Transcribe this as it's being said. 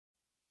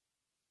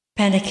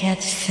Panda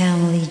Cat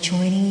family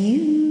joining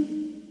you.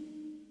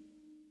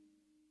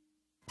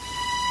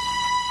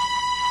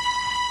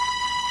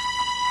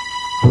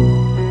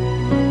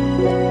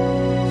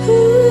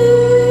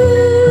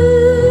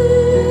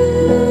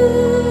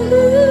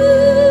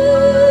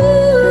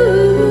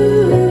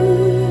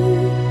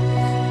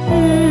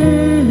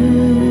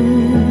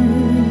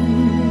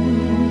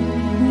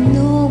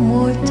 No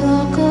more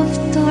talk of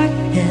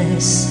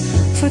darkness,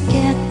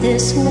 forget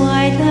this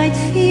wide-eyed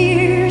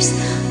fears.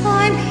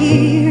 I'm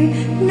here,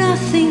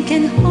 nothing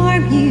can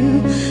harm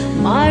you.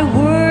 My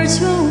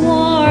words will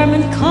warm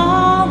and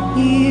calm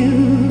you.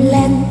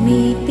 Let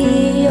me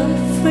be your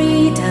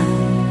freedom,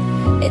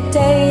 a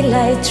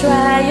daylight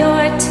dry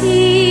your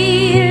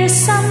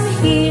tears. I'm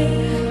here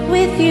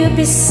with you,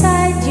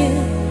 beside you,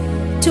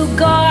 to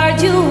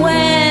guard you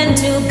and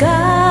to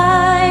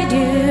guide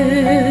you.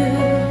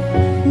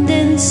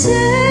 Then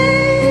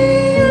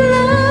say you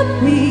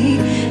love me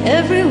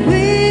every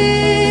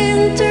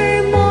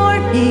winter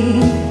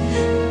morning.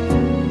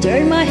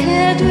 Turn my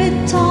head with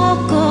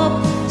talk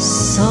of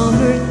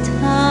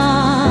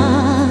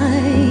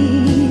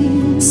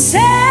summertime. Say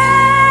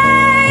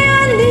you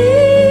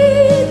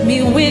need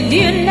me with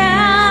you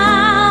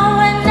now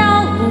and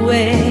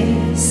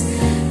always.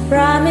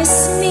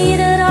 Promise me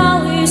that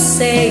all you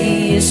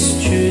say is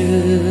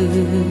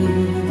true.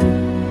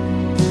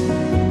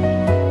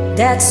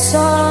 That's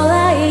all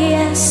I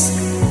ask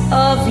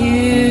of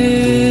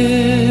you.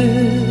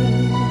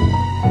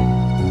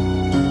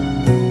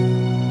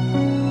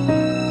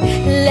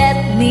 Let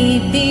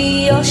me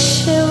be your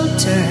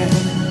shelter,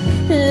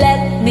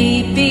 let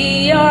me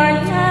be your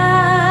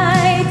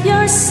light.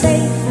 You're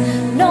safe,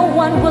 no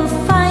one will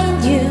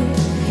find you.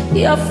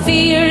 Your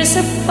fears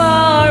are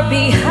far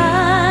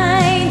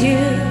behind you.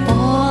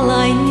 All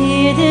I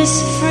need is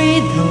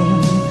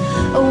freedom,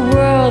 a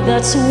world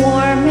that's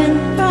warm and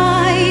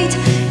bright,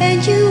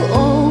 and you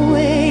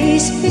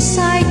always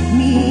beside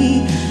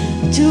me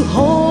to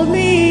hold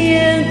me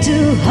and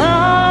to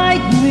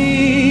hide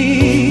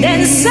me.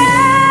 Then say,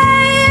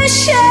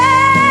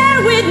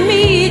 share with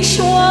me each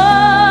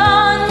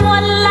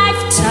one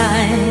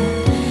lifetime.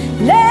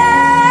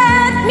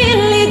 Let me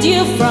lead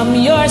you from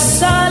your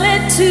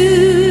solitude.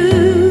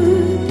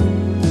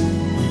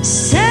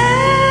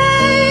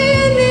 Say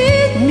you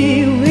need me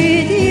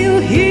with you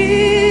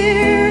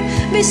here,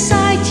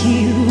 beside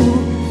you.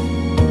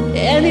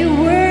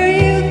 Anywhere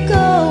you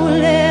go,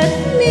 let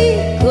me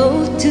go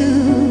too.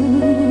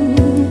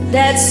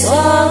 That's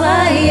all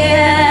I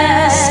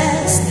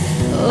ask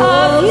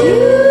of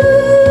you.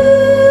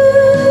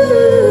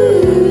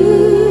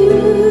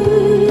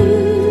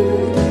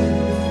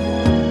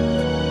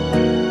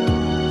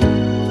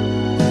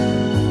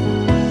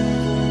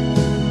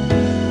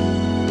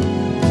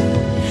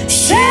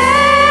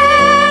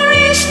 Share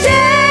each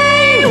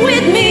day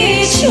with me,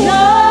 each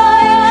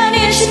one,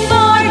 each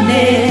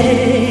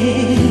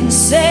morning.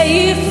 Say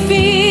you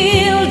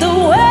feel the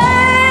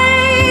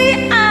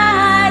way I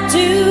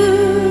do.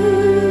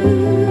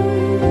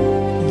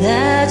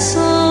 That's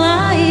all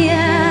I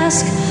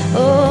ask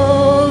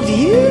of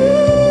you.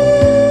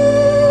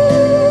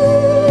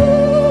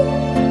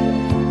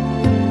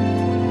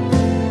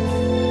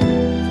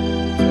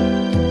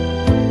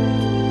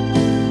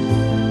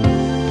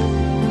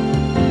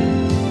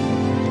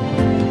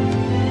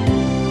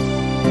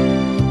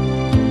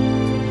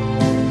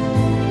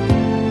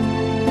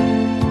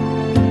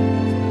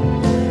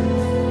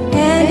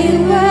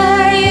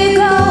 Anywhere you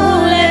go,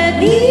 let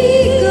me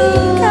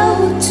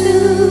go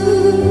too.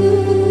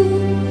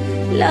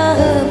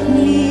 Love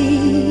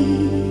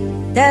me,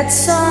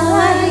 that's all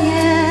I